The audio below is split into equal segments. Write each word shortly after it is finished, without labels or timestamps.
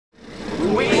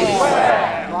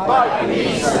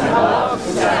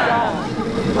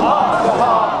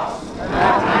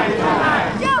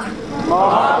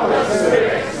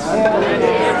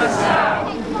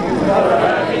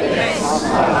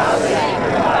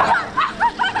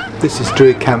This is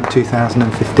Druid Camp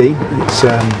 2015. It's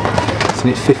in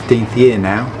its 15th year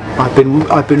now. I've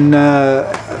been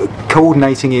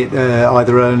coordinating it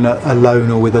either alone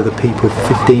or with other people for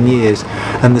 15 years,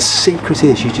 and the secret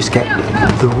is you just get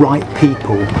the right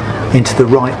people into the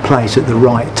right place at the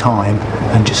right time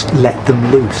and just let them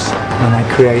loose, and they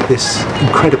create this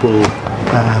incredible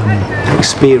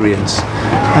experience,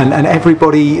 and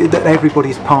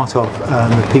everybody's part of.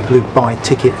 The people who buy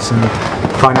tickets and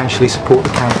financially support the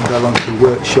camp and go along to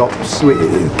workshops.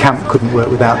 The camp couldn't work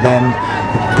without them.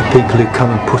 The people who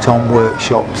come and put on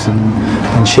workshops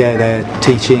and share their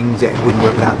teachings, it wouldn't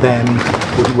work without them.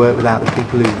 It wouldn't work without the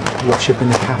people who wash up in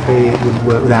the cafe. It wouldn't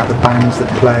work without the bands that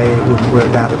play. It wouldn't work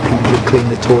without the people who clean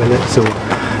the toilets or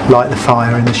light the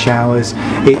fire in the showers.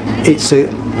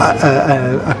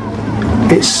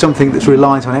 It's something that's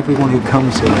reliant on everyone who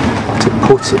comes here to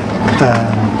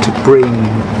bring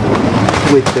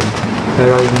with them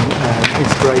their own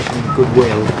inspiration and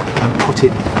goodwill and put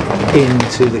it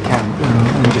into the camp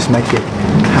and just make it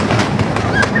happen.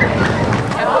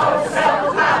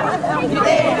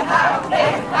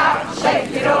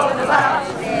 Shake it all about,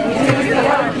 you do the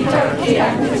hokey-dokey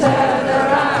and